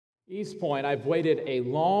East Point, I've waited a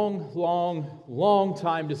long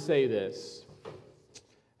time to say this.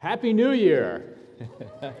 Happy New Year!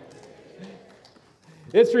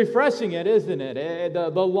 It's refreshing, isn't it? The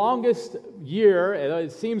longest year,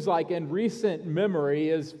 it seems like in recent memory,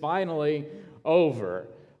 is finally over.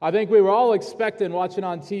 I think we were all expecting watching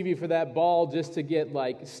on TV for that ball just to get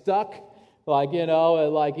stuck,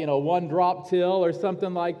 one drop till or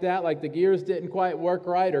something like that, like the gears didn't quite work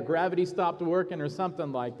right or gravity stopped working or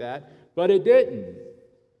something like that, but it didn't.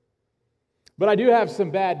 But I do have some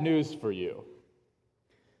bad news for you.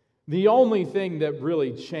 The only thing that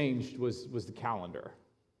really changed was the calendar.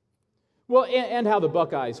 Well, and how the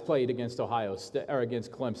Buckeyes played against Ohio State or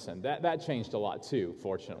against Clemson. That changed a lot too,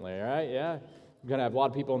 fortunately, right? Yeah. We're going to have a lot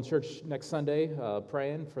of people in church next Sunday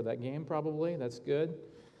praying for that game probably. That's good.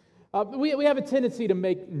 We have a tendency to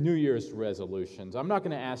make New Year's resolutions. I'm not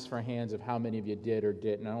going to ask for hands of how many of you did or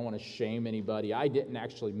didn't. I don't want to shame anybody. I didn't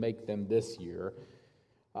actually make them this year.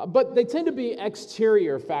 But they tend to be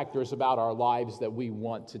exterior factors about our lives that we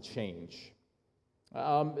want to change.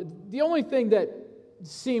 The only thing that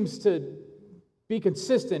seems to be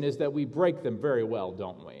consistent is that we break them very well,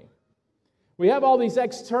 don't we? We have all these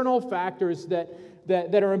external factors that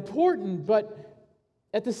are important, but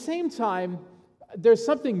at the same time, there's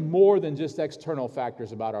something more than just external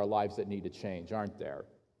factors about our lives that need to change, aren't there?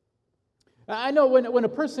 I know when a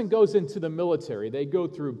person goes into the military, they go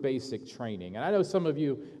through basic training. And I know some of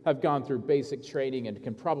you have gone through basic training and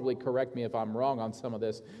can probably correct me if I'm wrong on some of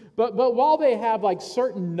this. But while they have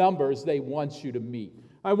certain numbers they want you to meet,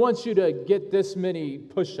 I want you to get this many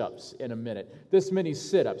push-ups in a minute, this many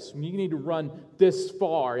sit-ups. You need to run this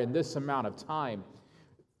far in this amount of time.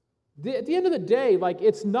 At the end of the day,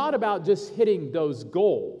 it's not about just hitting those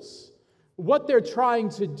goals. What they're trying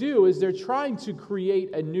to do is they're trying to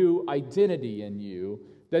create a new identity in you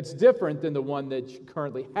that's different than the one that you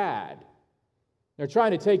currently had. They're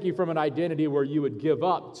trying to take you from an identity where you would give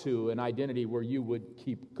up to an identity where you would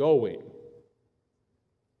keep going.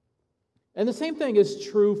 And the same thing is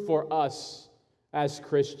true for us as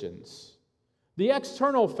Christians. The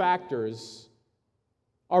external factors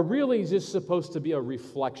are really just supposed to be a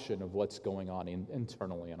reflection of what's going on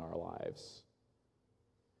internally in our lives.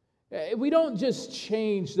 We don't just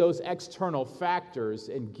change those external factors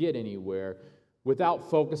and get anywhere without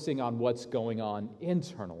focusing on what's going on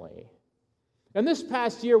internally. And this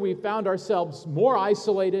past year, we found ourselves more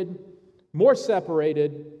isolated, more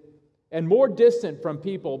separated, and more distant from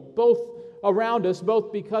people, both around us,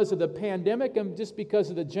 both because of the pandemic and just because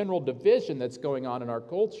of the general division that's going on in our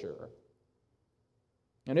culture.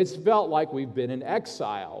 And it's felt like we've been in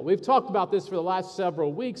exile. We've talked about this for the last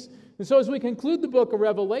several weeks. And so as we conclude the book of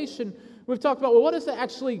Revelation, we've talked about, what does it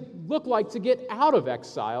actually look like to get out of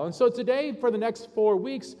exile? And so today, for the next 4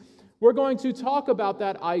 weeks, we're going to talk about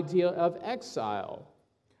that idea of exile.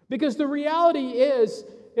 Because the reality is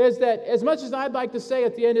that as much as I'd like to say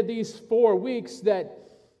at the end of these 4 weeks that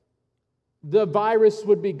the virus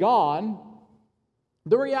would be gone,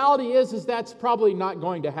 the reality is that's probably not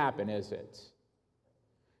going to happen, is it?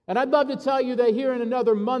 And I'd love to tell you that here in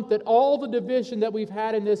another month that all the division that we've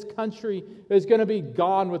had in this country is going to be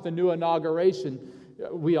gone with the new inauguration.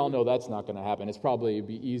 We all know that's not going to happen. It's probably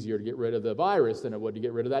be easier to get rid of the virus than it would to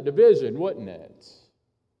get rid of that division, wouldn't it?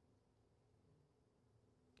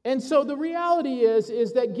 And so the reality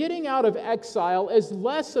is that getting out of exile is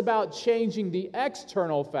less about changing the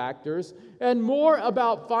external factors and more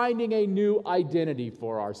about finding a new identity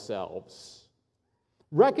for ourselves.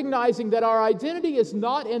 Recognizing that our identity is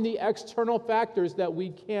not in the external factors that we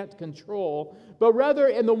can't control, but rather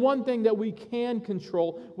in the one thing that we can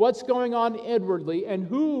control, what's going on inwardly and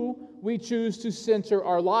who we choose to center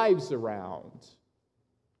our lives around.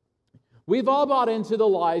 We've all bought into the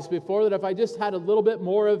lies before that if I just had a little bit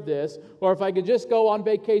more of this, or if I could just go on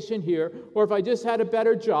vacation here, or if I just had a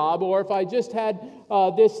better job, or if I just had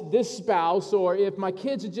this spouse, or if my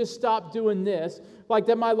kids had just stopped doing this,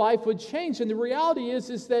 that my life would change. And the reality is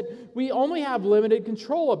that we only have limited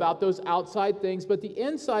control about those outside things, but the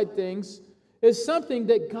inside things is something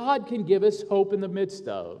that God can give us hope in the midst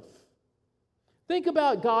of. Think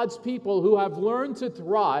about God's people who have learned to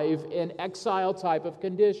thrive in exile type of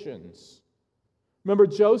conditions. Remember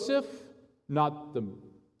Joseph? Not the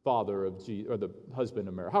father of Jesus, or the husband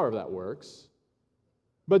of Mary, however that works.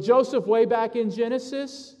 But Joseph way back in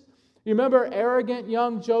Genesis. You remember arrogant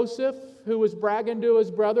young Joseph who was bragging to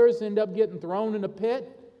his brothers, ended up getting thrown in a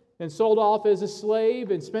pit and sold off as a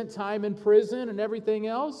slave and spent time in prison and everything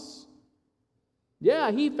else?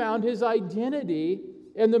 Yeah, he found his identity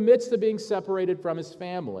in the midst of being separated from his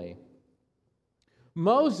family.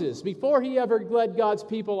 Moses, before he ever led God's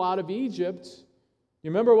people out of Egypt, You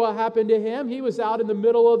remember what happened to him? He was out in the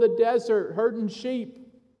middle of the desert herding sheep.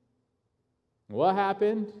 What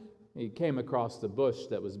happened? He came across the bush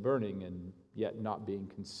that was burning and yet not being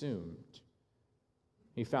consumed.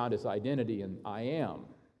 He found his identity in I am.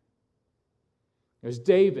 There's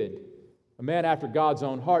David, a man after God's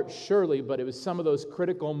own heart, surely, but it was some of those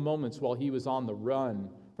critical moments while he was on the run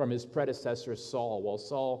from his predecessor Saul, while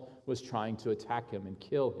Saul was trying to attack him and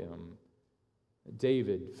kill him.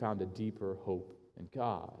 David found a deeper hope in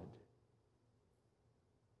God.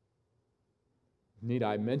 Need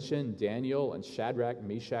I mention Daniel and Shadrach,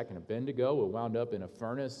 Meshach, and Abednego who wound up in a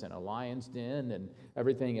furnace and a lion's den and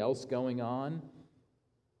everything else going on?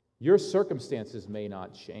 Your circumstances may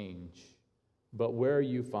not change, but where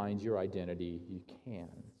you find your identity, you can.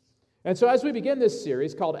 And so as we begin this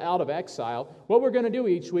series called Out of Exile, what we're going to do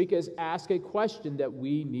each week is ask a question that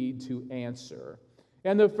we need to answer.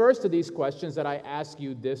 And the first of these questions that I ask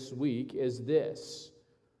you this week is this: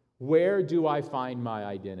 where do I find my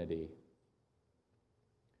identity?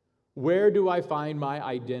 Where do I find my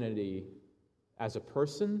identity as a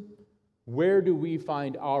person? Where do we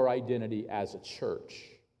find our identity as a church?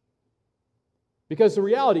 Because the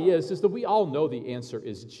reality is that we all know the answer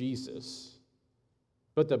is Jesus.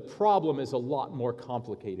 But the problem is a lot more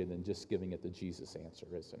complicated than just giving it the Jesus answer,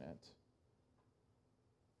 isn't it?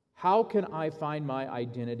 How can I find my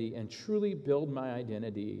identity and truly build my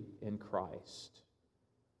identity in Christ?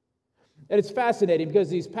 And it's fascinating because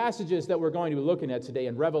these passages that we're going to be looking at today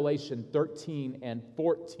in Revelation 13 and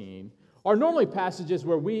 14 are normally passages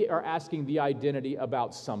where we are asking the identity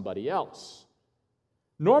about somebody else.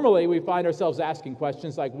 Normally, we find ourselves asking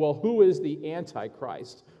questions like, well, who is the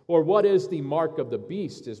Antichrist? Or what is the mark of the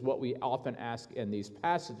beast is what we often ask in these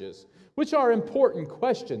passages, which are important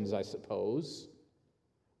questions, I suppose.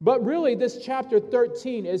 But really, this chapter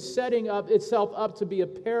 13 is setting itself up to be a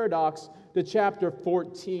paradox to chapter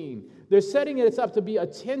 14. They're setting it up to be a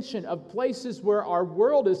tension of places where our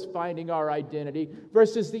world is finding our identity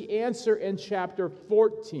versus the answer in chapter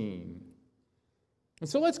 14. And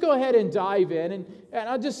so let's go ahead and dive in. And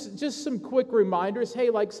I'll just some quick reminders. Hey,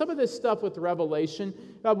 like some of this stuff with Revelation,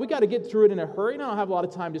 we got to get through it in a hurry, and I don't have a lot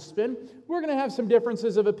of time to spend. We're going to have some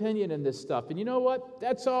differences of opinion in this stuff. And you know what?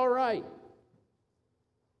 That's all right.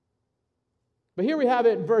 But here we have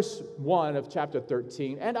it in verse 1 of chapter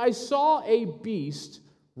 13. And I saw a beast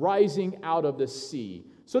rising out of the sea.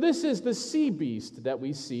 So this is the sea beast that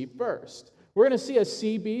we see first. We're going to see a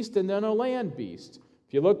sea beast and then a land beast.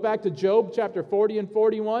 If you look back to Job chapter 40 and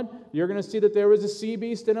 41, you're going to see that there was a sea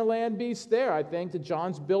beast and a land beast there. I think that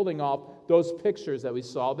John's building off those pictures that we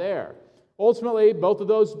saw there. Ultimately, both of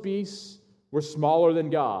those beasts were smaller than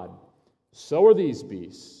God. So are these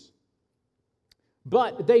beasts.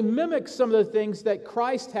 But they mimic some of the things that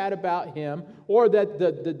Christ had about him, or that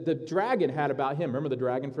the dragon had about him. Remember the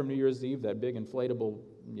dragon from New Year's Eve, that big inflatable,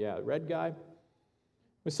 red guy?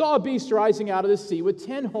 We saw a beast rising out of the sea with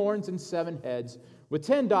 10 horns and 7 heads, with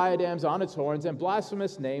 10 diadems on its horns and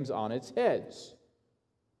blasphemous names on its heads.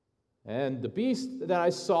 And the beast that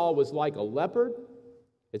I saw was like a leopard,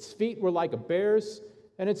 its feet were like a bear's,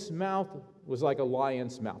 and its mouth was like a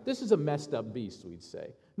lion's mouth. This is a messed up beast, we'd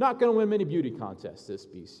say. Not going to win many beauty contests, this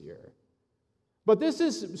beast here. But this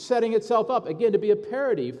is setting itself up, again, to be a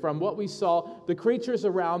parody from what we saw, the creatures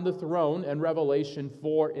around the throne in Revelation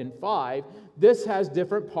 4 and 5. This has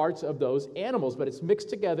different parts of those animals, but it's mixed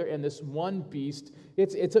together in this one beast.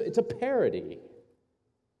 It's a parody.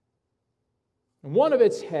 And one of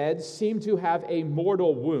its heads seemed to have a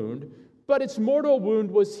mortal wound, but its mortal wound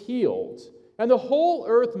was healed. And the whole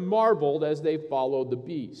earth marveled as they followed the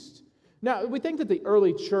beast. Now, we think that the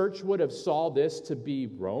early church would have saw this to be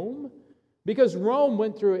Rome, because Rome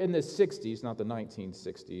went through in the 60s, not the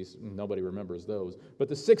 1960s, nobody remembers those, but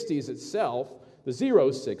the 60s itself, the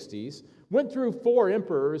 60s, went through 4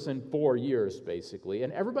 emperors in 4 years, basically,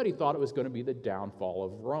 and everybody thought it was going to be the downfall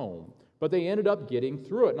of Rome. But they ended up getting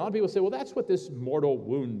through it. And a lot of people say, well, that's what this mortal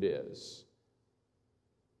wound is.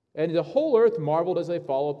 And the whole earth marveled as they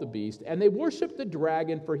followed the beast, and they worshiped the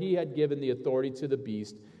dragon, for he had given the authority to the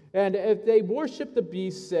beast. And if they worship the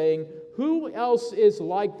beast, saying, who else is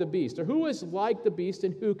like the beast? Or who is like the beast,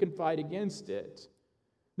 and who can fight against it?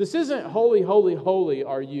 This isn't holy, holy, holy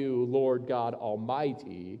are you, Lord God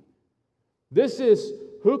Almighty. This is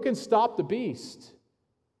who can stop the beast.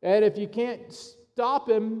 And if you can't stop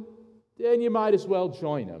him, then you might as well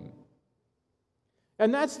join him.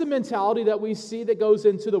 And that's the mentality that we see that goes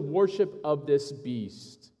into the worship of this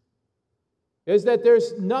beast. Is that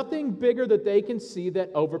there's nothing bigger that they can see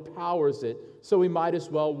that overpowers it, so we might as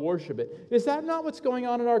well worship it. Is that not what's going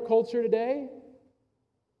on in our culture today?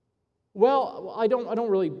 Well, I don't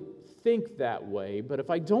really think that way, but if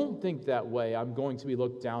I don't think that way, I'm going to be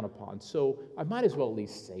looked down upon. So I might as well at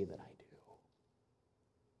least say that I do.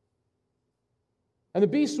 And the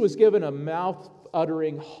beast was given a mouth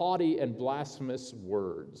uttering haughty and blasphemous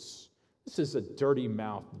words. This is a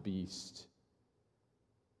dirty-mouthed beast.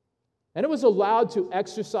 And it was allowed to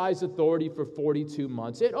exercise authority for 42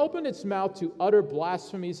 months. It opened its mouth to utter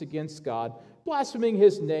blasphemies against God, blaspheming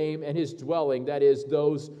his name and his dwelling, that is,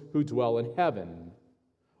 those who dwell in heaven.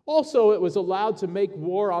 Also, it was allowed to make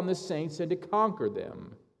war on the saints and to conquer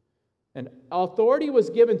them. And authority was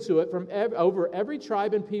given to it from over every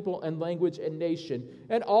tribe and people and language and nation,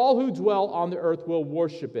 and all who dwell on the earth will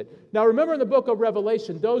worship it. Now remember, in the book of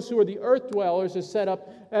Revelation, those who are the earth dwellers are set up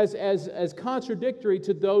as contradictory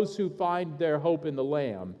to those who find their hope in the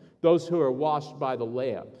Lamb, those who are washed by the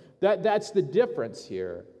Lamb. That's the difference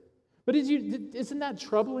here. But isn't that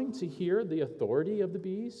troubling to hear the authority of the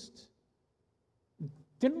beast?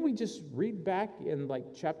 Didn't we just read back in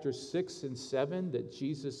chapter 6 and 7 that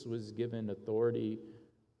Jesus was given authority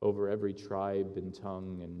over every tribe and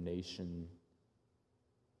tongue and nation?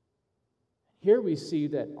 Here we see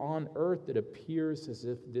that on earth it appears as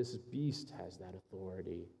if this beast has that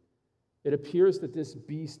authority. It appears that this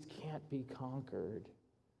beast can't be conquered.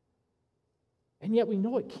 And yet we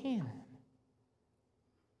know it can.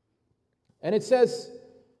 And it says,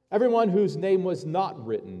 everyone whose name was not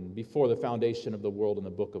written before the foundation of the world in the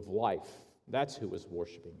book of life, that's who was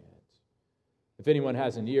worshiping it. If anyone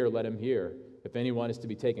has an ear, let him hear. If anyone is to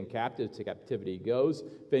be taken captive, to captivity he goes.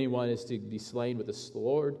 If anyone is to be slain with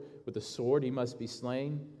the sword he must be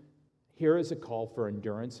slain. Here is a call for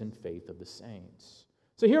endurance and faith of the saints.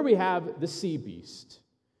 So here we have the sea beast,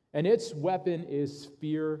 and its weapon is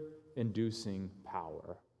fear-inducing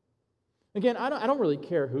power. Again, I don't really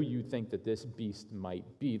care who you think that this beast might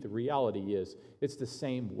be. The reality is, it's the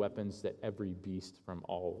same weapons that every beast from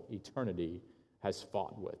all eternity has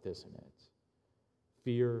fought with, isn't it?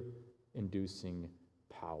 Fear-inducing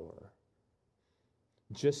power.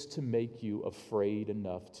 Just to make you afraid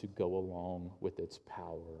enough to go along with its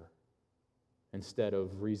power, instead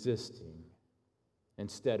of resisting,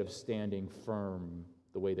 instead of standing firm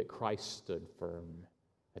the way that Christ stood firm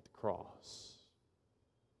at the cross.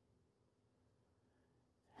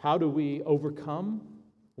 How do we overcome?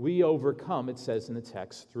 We overcome, it says in the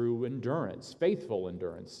text, through endurance, faithful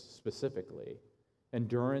endurance specifically.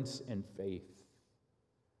 Endurance and faith.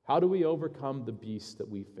 How do we overcome the beasts that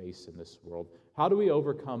we face in this world? How do we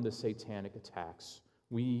overcome the satanic attacks?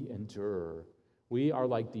 We endure. We are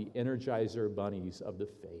like the Energizer bunnies of the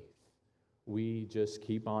faith. We just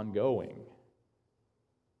keep on going.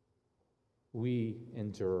 We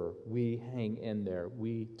endure. We hang in there.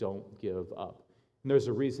 We don't give up. And there's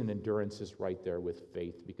a reason endurance is right there with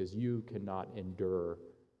faith, because you cannot endure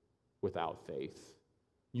without faith.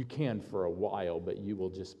 You can for a while, but you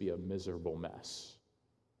will just be a miserable mess.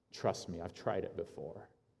 Trust me, I've tried it before.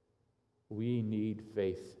 We need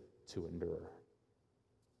faith to endure.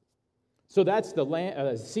 So that's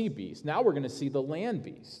the sea beast. Now we're going to see the land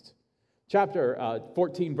beast. Chapter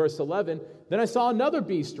 14, verse 11, then I saw another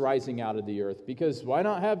beast rising out of the earth, because why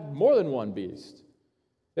not have more than one beast?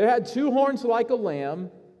 It had two horns like a lamb,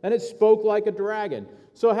 and it spoke like a dragon.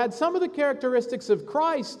 So it had some of the characteristics of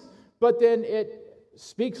Christ, but then it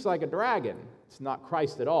speaks like a dragon. It's not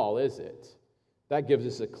Christ at all, is it? That gives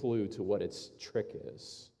us a clue to what its trick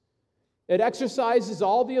is. It exercises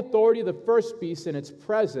all the authority of the first beast in its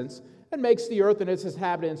presence and makes the earth and its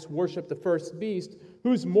inhabitants worship the first beast,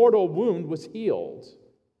 whose mortal wound was healed.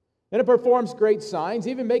 And it performs great signs,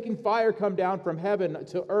 even making fire come down from heaven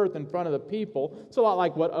to earth in front of the people. It's a lot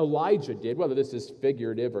like what Elijah did, whether this is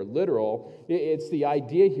figurative or literal. It's the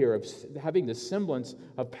idea here of having the semblance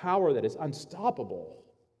of power that is unstoppable.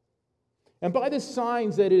 And by the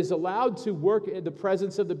signs that it is allowed to work in the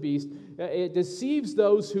presence of the beast, it deceives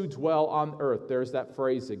those who dwell on earth. There's that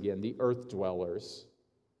phrase again, the earth dwellers.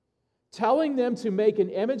 Telling them to make an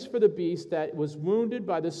image for the beast that was wounded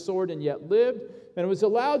by the sword and yet lived, and was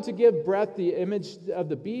allowed to give breath the image of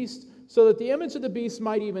the beast, so that the image of the beast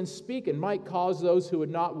might even speak and might cause those who would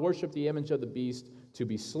not worship the image of the beast to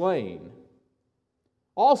be slain.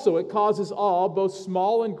 Also, it causes all, both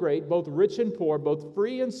small and great, both rich and poor, both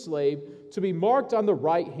free and slave, to be marked on the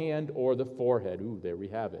right hand or the forehead. Ooh, there we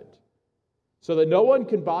have it. So that no one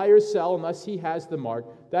can buy or sell unless he has the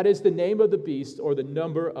mark, that is the name of the beast or the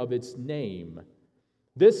number of its name.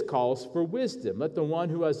 This calls for wisdom. Let the one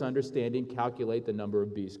who has understanding calculate the number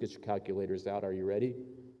of beasts. Get your calculators out. Are you ready?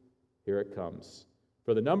 Here it comes.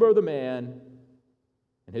 For the number of the man,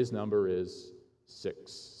 and his number is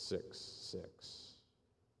 666.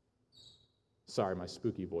 Sorry, my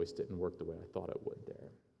spooky voice didn't work the way I thought it would there.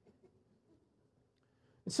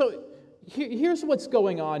 So here's what's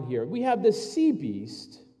going on here. We have the sea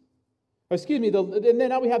beast, and then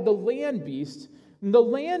now we have the land beast. And the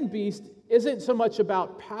land beast isn't so much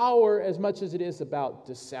about power as much as it is about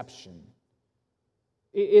deception.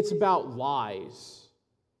 It's about lies.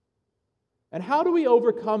 And how do we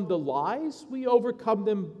overcome the lies? We overcome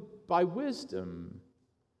them by wisdom.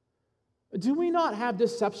 Do we not have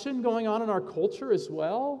deception going on in our culture as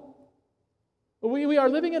well? We are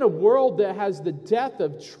living in a world that has the death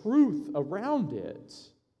of truth around it.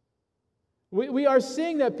 We are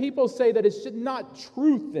seeing that people say that it's not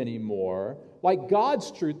truth anymore, like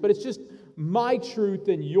God's truth, but it's just my truth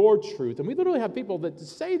and your truth. And we literally have people that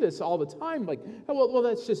say this all the time, like, oh, well,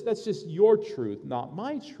 that's just your truth, not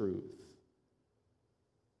my truth.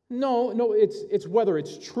 No, it's whether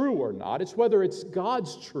it's true or not. It's whether it's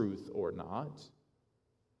God's truth or not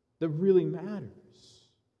that really matters.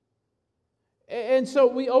 And so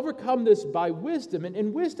we overcome this by wisdom.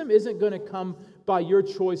 And wisdom isn't going to come by your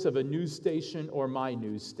choice of a news station or my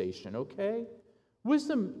news station, okay?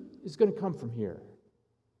 Wisdom is going to come from here.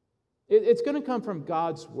 It's going to come from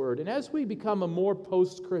God's Word. And as we become a more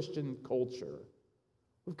post-Christian culture,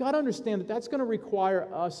 we've got to understand that that's going to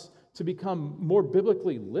require us to become more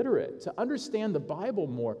biblically literate, to understand the Bible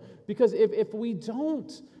more. Because if we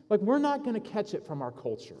don't, we're not going to catch it from our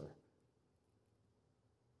culture.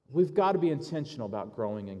 We've got to be intentional about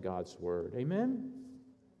growing in God's Word. Amen?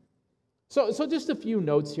 So just a few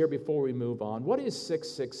notes here before we move on. What is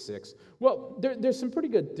 666? Well, there's some pretty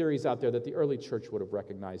good theories out there that the early church would have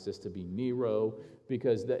recognized this to be Nero,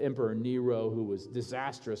 because the Emperor Nero, who was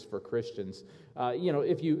disastrous for Christians,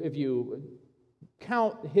 if you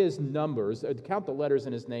count his numbers, count the letters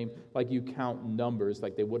in his name like you count numbers,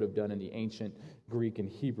 like they would have done in the ancient Greek and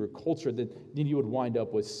Hebrew culture, then you would wind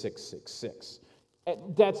up with 666.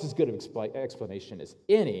 And that's as good of explanation as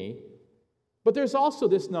any. But there's also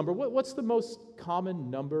this number. What's the most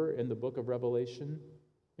common number in the book of Revelation?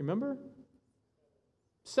 You remember?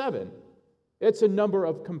 7. It's a number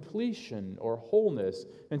of completion or wholeness.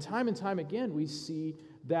 And time again, we see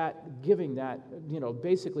that giving that,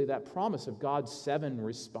 basically that promise of God's 7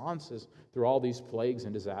 responses through all these plagues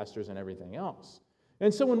and disasters and everything else.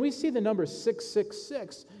 And so when we see the number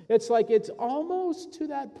 666, it's like it's almost to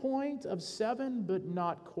that point of 7, but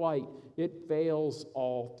not quite. It fails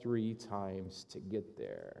all 3 times to get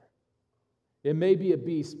there. It may be a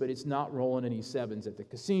beast, but it's not rolling any 7s at the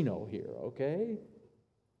casino here, okay?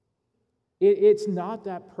 It's not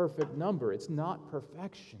that perfect number. It's not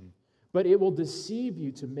perfection. But it will deceive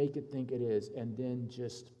you to make it think it is, and then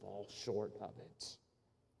just fall short of it.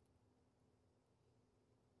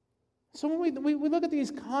 So when we look at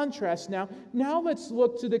these contrasts now let's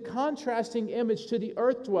look to the contrasting image to the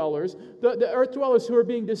earth dwellers, the earth dwellers who are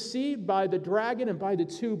being deceived by the dragon and by the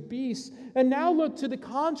 2 beasts. And now look to the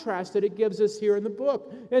contrast that it gives us here in the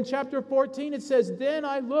book. In chapter 14 it says, "Then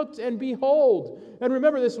I looked and behold." And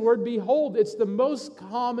remember this word behold, it's the most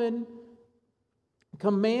common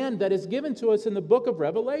command that is given to us in the book of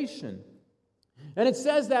Revelation. And it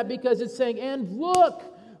says that because it's saying, and look,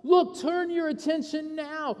 turn your attention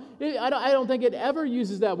now. I don't think it ever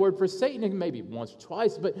uses that word for Satan, maybe once or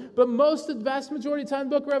twice, but the vast majority of the time in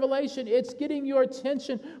the book of Revelation, it's getting your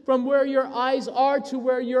attention from where your eyes are to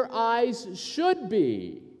where your eyes should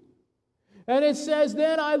be. And it says,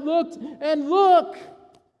 then I looked, and look,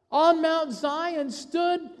 on Mount Zion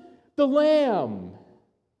stood the Lamb.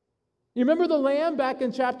 You remember the Lamb back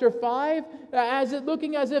in chapter 5?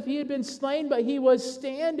 Looking as if he had been slain, but he was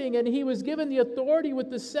standing, and he was given the authority with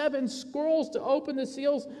the 7 scrolls to open the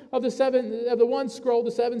seals of the one scroll,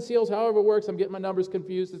 the 7 seals, however it works. I'm getting my numbers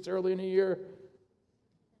confused. It's early in the year.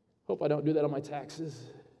 Hope I don't do that on my taxes.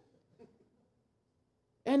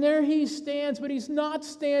 And there he stands, but he's not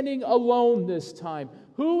standing alone this time.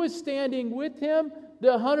 Who is standing with him?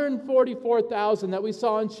 The 144,000 that we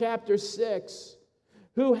saw in chapter 6.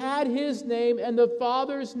 Who had his name and the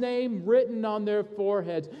Father's name written on their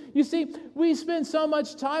foreheads. You see, we spend so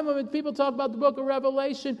much time when people talk about the book of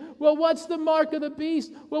Revelation. Well, what's the mark of the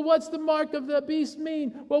beast? Well, what's the mark of the beast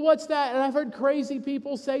mean? Well, what's that? And I've heard crazy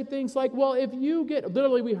people say things like, well, if you get,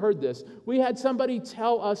 literally we heard this. We had somebody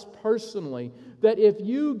tell us personally that if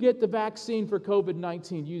you get the vaccine for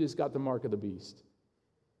COVID-19, you just got the mark of the beast.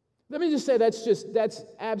 Let me just say that's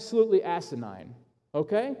absolutely asinine,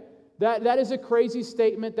 okay? That is a crazy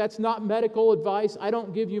statement. That's not medical advice. I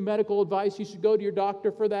don't give you medical advice. You should go to your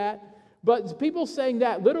doctor for that. But people saying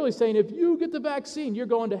that, literally saying, if you get the vaccine, you're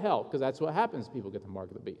going to hell, because that's what happens. People get the mark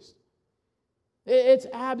of the beast. It's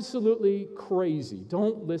absolutely crazy.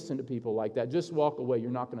 Don't listen to people like that. Just walk away. You're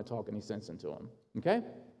not going to talk any sense into them. Okay?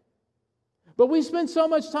 But we spend so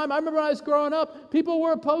much time. I remember when I was growing up, people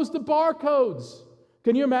were opposed to barcodes.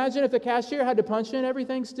 Can you imagine if the cashier had to punch in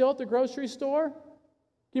everything still at the grocery store? Can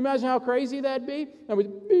you imagine how crazy that'd be? And we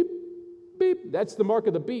beep, beep. That's the mark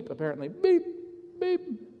of the beep, apparently. Beep, beep.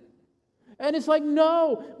 And it's like,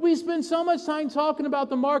 no, we spend so much time talking about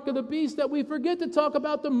the mark of the beast that we forget to talk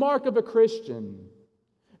about the mark of a Christian.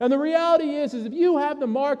 And the reality is if you have the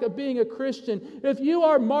mark of being a Christian, if you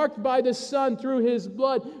are marked by the Son through His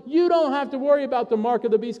blood, you don't have to worry about the mark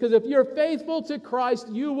of the beast, because if you're faithful to Christ,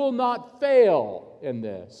 you will not fail in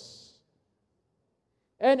this.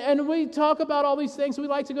 And we talk about all these things. We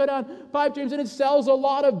like to go down pipe dreams, and it sells a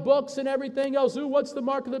lot of books and everything else. Ooh, what's the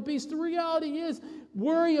mark of the beast? The reality is,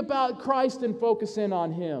 worry about Christ and focus in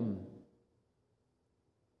on Him.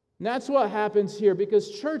 And that's what happens here,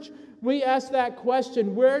 because church, we ask that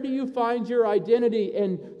question, where do you find your identity?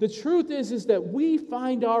 And the truth is that we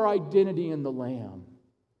find our identity in the Lamb.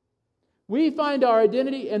 We find our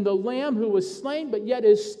identity in the Lamb who was slain, but yet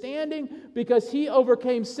is standing because He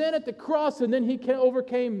overcame sin at the cross, and then He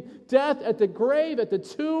overcame death at the grave, at the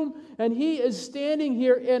tomb, and He is standing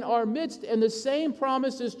here in our midst. And the same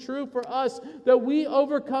promise is true for us, that we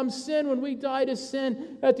overcome sin when we die to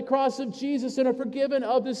sin at the cross of Jesus and are forgiven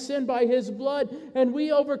of the sin by His blood. And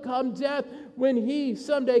we overcome death when He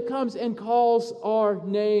someday comes and calls our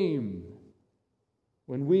name.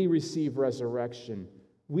 When we receive resurrection,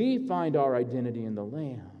 we find our identity in the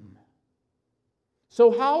Lamb.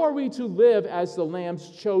 So how are we to live as the Lamb's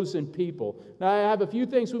chosen people? Now, I have a few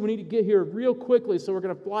things we need to get here real quickly, so we're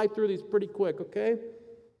going to fly through these pretty quick, okay?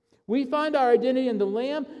 We find our identity in the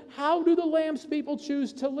Lamb. How do the Lamb's people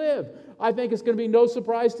choose to live? I think it's going to be no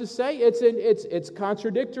surprise to say it's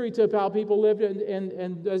contradictory to how people lived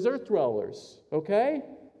as earth dwellers, okay?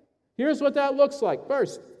 Here's what that looks like.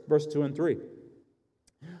 First, verse 2 and 3.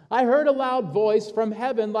 I heard a loud voice from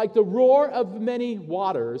heaven like the roar of many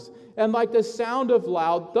waters and like the sound of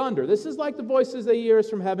loud thunder. This is like the voices they hear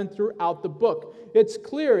from heaven throughout the book. It's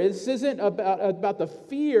clear. This isn't about the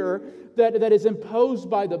fear that is imposed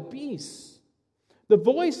by the beasts. The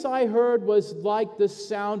voice I heard was like the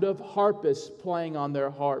sound of harpists playing on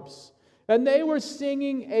their harps. And they were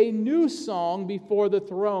singing a new song before the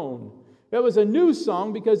throne. It was a new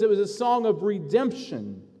song because it was a song of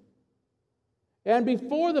redemption. And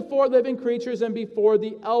before the four living creatures and before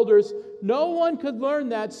the elders, no one could learn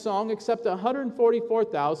that song except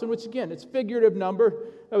 144,000, which again, it's a figurative number.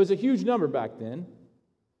 That was a huge number back then,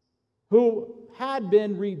 who had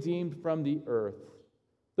been redeemed from the earth.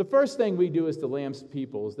 The first thing we do as the Lamb's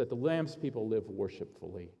people is that the Lamb's people live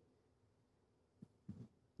worshipfully.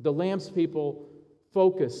 The Lamb's people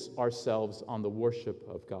focus ourselves on the worship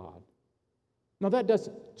of God. Now, that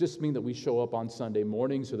doesn't just mean that we show up on Sunday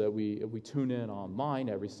mornings or that we tune in online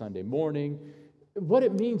every Sunday morning. What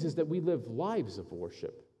it means is that we live lives of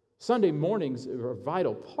worship. Sunday mornings are a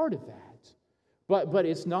vital part of that. But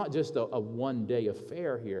it's not just a one-day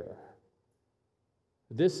affair here.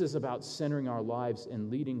 This is about centering our lives and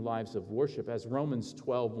leading lives of worship. As Romans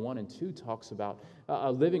 12, 1 and 2 talks about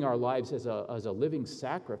living our lives as a living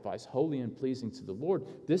sacrifice, holy and pleasing to the Lord.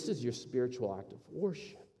 This is your spiritual act of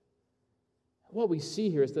worship. What we see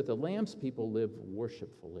here is that the Lamb's people live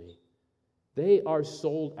worshipfully. They are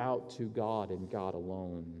sold out to God and God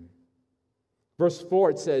alone. Verse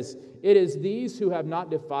 4, it says, "It is these who have not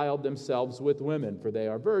defiled themselves with women, for they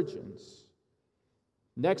are virgins."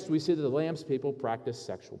 Next, we see that the Lamb's people practice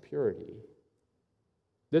sexual purity.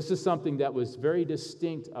 This is something that was very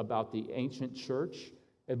distinct about the ancient church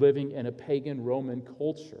and living in a pagan Roman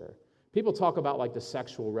culture. People talk about like the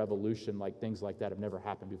sexual revolution, like things like that have never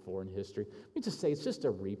happened before in history. Let me just say it's just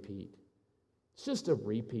a repeat. It's just a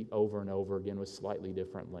repeat over and over again with slightly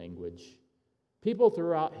different language. People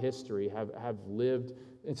throughout history have lived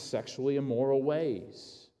in sexually immoral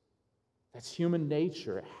ways. That's human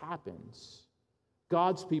nature. It happens.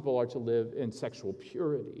 God's people are to live in sexual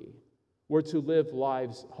purity. We're to live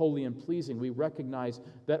lives holy and pleasing. We recognize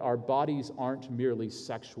that our bodies aren't merely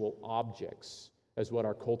sexual objects, as what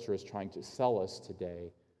our culture is trying to sell us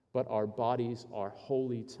today, but our bodies are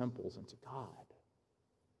holy temples unto God.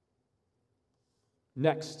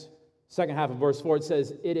 Next, second half of verse 4, it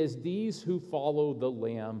says, "It is these who follow the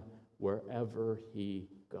Lamb wherever He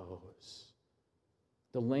goes."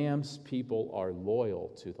 The Lamb's people are loyal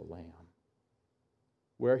to the Lamb.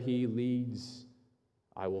 Where He leads,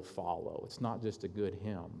 I will follow. It's not just a good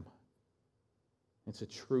hymn. It's a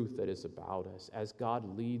truth that is about us. As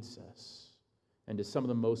God leads us into some of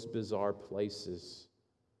the most bizarre places,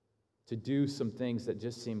 to do some things that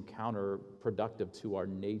just seem counterproductive to our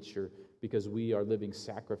nature because we are living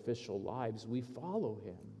sacrificial lives, we follow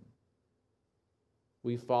Him.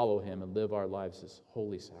 we follow him and live our lives as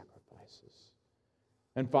holy sacrifices.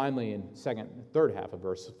 And finally, in third half of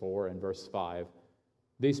verse 4 and verse 5,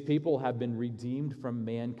 these people have been redeemed from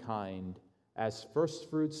mankind as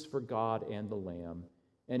firstfruits for God and the Lamb,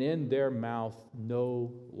 and in their mouth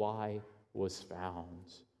no lie was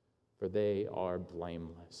found, for they are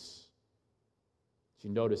blameless. Did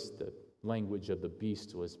you notice the language of the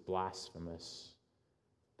beast was blasphemous?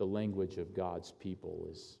 The language of God's people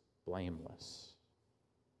is blameless.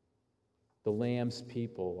 The Lamb's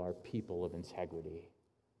people are people of integrity.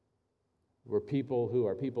 We're people who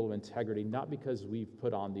are people of integrity, not because we've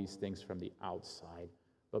put on these things from the outside,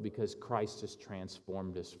 but because Christ has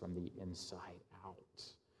transformed us from the inside out.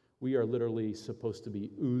 We are literally supposed to be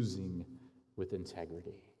oozing with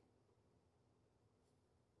integrity.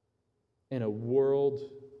 In a world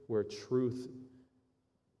where truth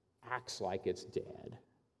acts like it's dead,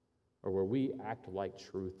 or where we act like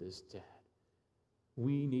truth is dead,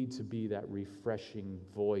 we need to be that refreshing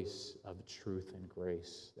voice of truth and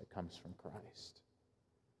grace that comes from Christ.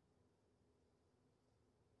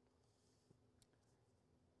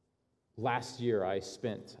 Last year, I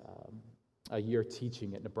spent a year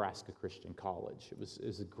teaching at Nebraska Christian College. It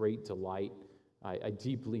was a great delight. I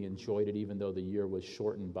deeply enjoyed it, even though the year was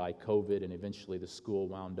shortened by COVID, and eventually the school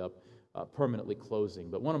wound up permanently closing.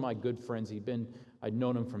 But one of my good friends, I'd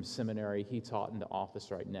known him from seminary. He taught in the office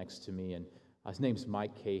right next to me, and his name's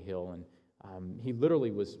Mike Cahill, and he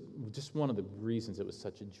literally was just one of the reasons it was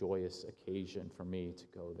such a joyous occasion for me to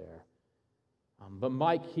go there. But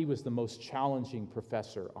Mike, he was the most challenging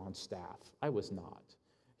professor on staff. I was not.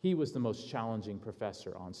 He was the most challenging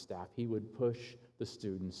professor on staff. He would push the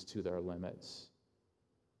students to their limits.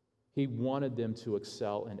 He wanted them to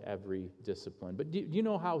excel in every discipline. But do you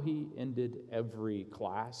know how he ended every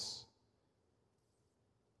class?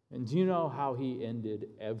 And do you know how he ended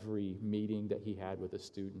every meeting that he had with a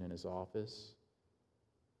student in his office?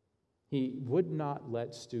 He would not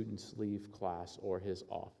let students leave class or his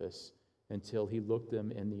office until he looked them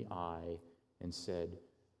in the eye and said,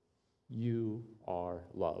 "You are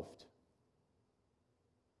loved.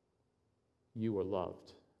 You are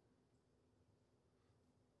loved."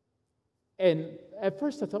 And at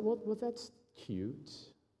first I thought, well, that's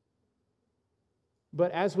cute.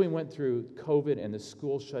 But as we went through COVID and the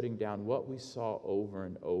school shutting down, what we saw over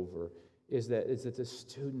and over is that the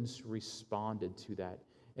students responded to that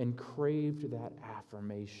and craved that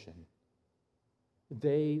affirmation.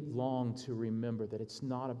 They long to remember that it's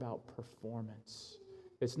not about performance.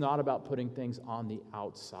 It's not about putting things on the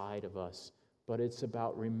outside of us, but it's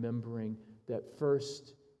about remembering that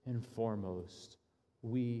first and foremost,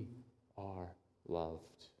 we are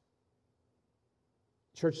loved.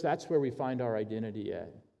 Church, that's where we find our identity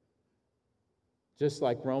at. Just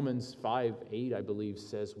like Romans 5:8, I believe,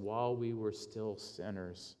 says, while we were still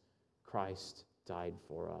sinners, Christ died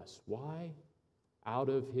for us. Why? Out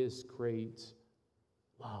of his great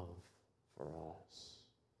love for us.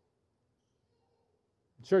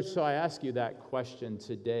 Church, so I ask you that question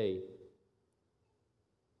today.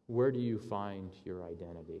 Where do you find your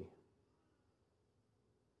identity?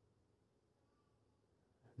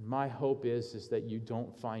 My hope is that you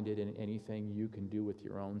don't find it in anything you can do with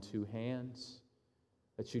your own two hands,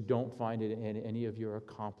 that you don't find it in any of your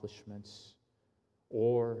accomplishments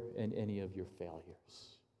or in any of your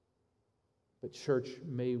failures. But church,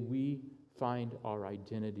 may we find our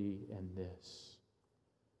identity in this,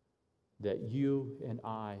 that you and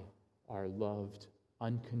I are loved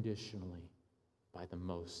unconditionally by the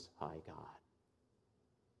Most High God,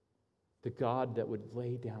 the God that would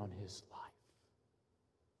lay down his life,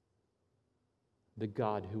 the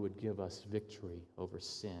God who would give us victory over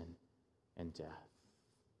sin and death.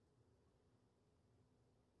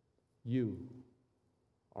 You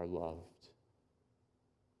are loved.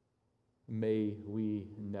 May we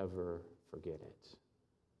never forget it.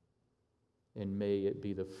 And may it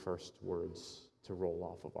be the first words to roll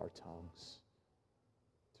off of our tongues,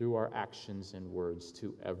 through our actions and words,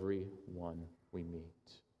 to everyone we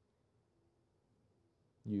meet.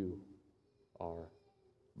 You are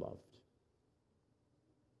loved.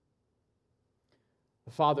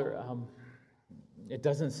 Father, it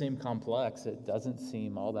doesn't seem complex. It doesn't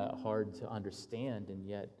seem all that hard to understand, and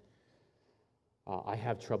yet I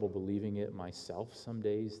have trouble believing it myself some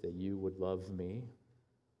days, that you would love me.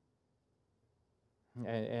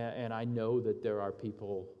 And I know that there are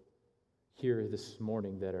people here this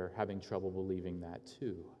morning that are having trouble believing that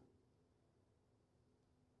too.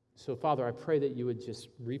 So, Father, I pray that you would just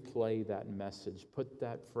replay that message, put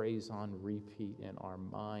that phrase on repeat in our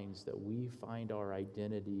minds, that we find our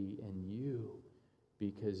identity in you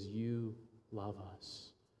because you love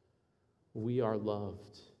us. we are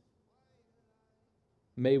loved.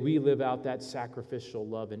 May we live out that sacrificial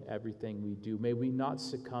love in everything we do. May we not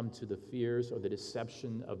succumb to the fears or the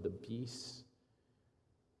deception of the beasts,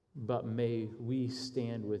 but may we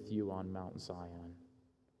stand with you on Mount Zion.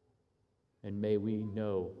 And may we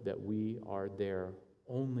know that we are there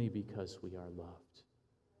only because we are loved,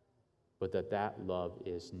 but that love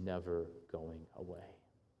is never going away.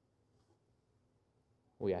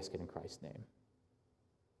 We ask it in Christ's name.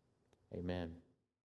 Amen.